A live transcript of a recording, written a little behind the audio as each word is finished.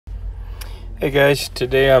Hey guys,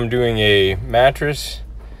 today I'm doing a mattress.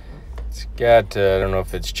 It's got, I don't know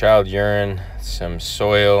if it's child urine, some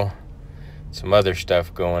soil, some other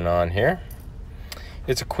stuff going on here.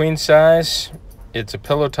 It's a queen size. It's a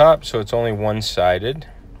pillow top, so it's only one-sided.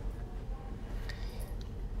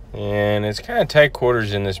 And it's kind of tight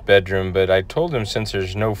quarters in this bedroom, but I told him since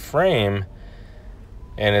there's no frame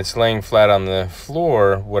and it's laying flat on the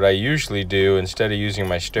floor, what I usually do, instead of using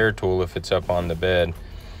my stair tool if it's up on the bed,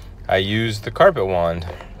 I use the carpet wand.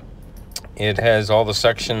 It has all the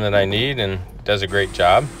suction that I need and does a great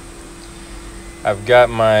job. I've got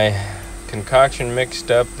my concoction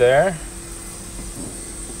mixed up there,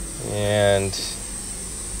 and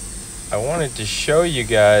I wanted to show you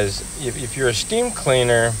guys, if you're a steam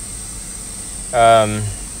cleaner,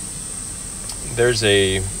 there's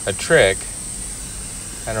a trick.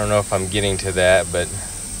 I don't know if I'm getting to that, but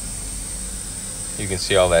you can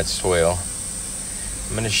see all that soil.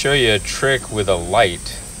 I'm going to show you a trick with a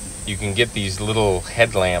light. You can get these little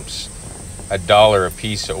headlamps, $1 a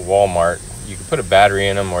piece at Walmart. You can put a battery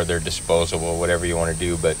in them or they're disposable, whatever you want to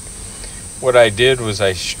do. But what I did was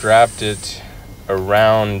I strapped it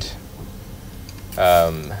around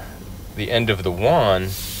the end of the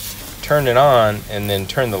wand, turned it on, and then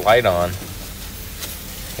turned the light on.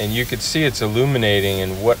 And you could see it's illuminating.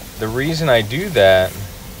 And the reason I do that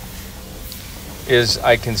is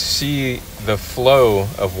I can see the flow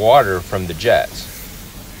of water from the jets.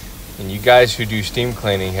 And you guys who do steam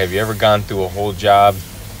cleaning, have you ever gone through a whole job,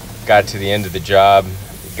 got to the end of the job,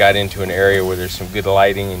 got into an area where there's some good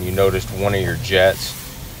lighting, and you noticed one of your jets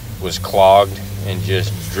was clogged and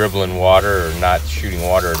just dribbling water, or not shooting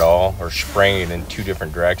water at all, or spraying it in two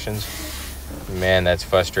different directions? Man, that's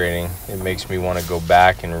frustrating. It makes me want to go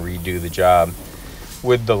back and redo the job.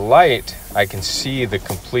 With the light, I can see the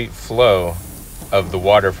complete flow of the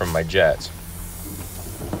water from my jets.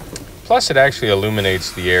 Plus, it actually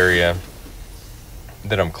illuminates the area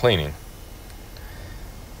that I'm cleaning.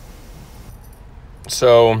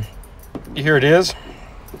 So here it is,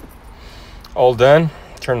 all done.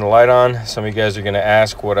 Turn the light on. Some of you guys are going to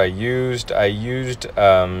ask what I used. I used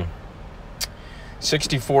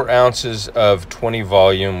 64 ounces of 20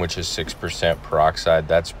 volume, which is 6% peroxide.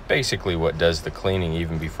 That's basically what does the cleaning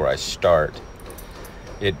even before I start.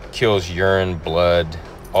 It kills urine, blood,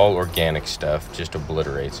 all organic stuff, just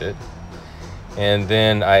obliterates it. And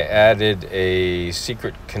then I added a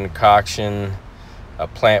secret concoction, a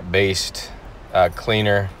plant-based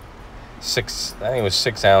cleaner. I think it was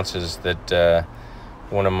 6 ounces that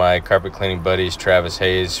one of my carpet cleaning buddies, Travis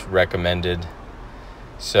Hayes, recommended.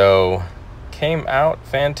 So came out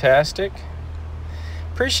fantastic.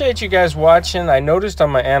 Appreciate you guys watching. I noticed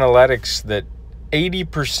on my analytics that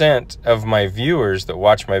 80% of my viewers that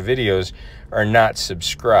watch my videos are not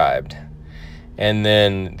subscribed. And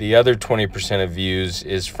then the other 20% of views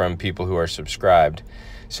is from people who are subscribed.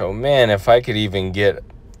 So man, if I could even get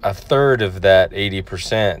a third of that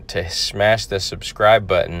 80% to smash the subscribe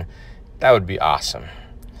button, that would be awesome.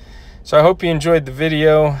 So I hope you enjoyed the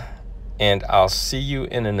video, and I'll see you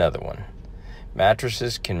in another one.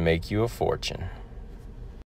 Mattresses can make you a fortune.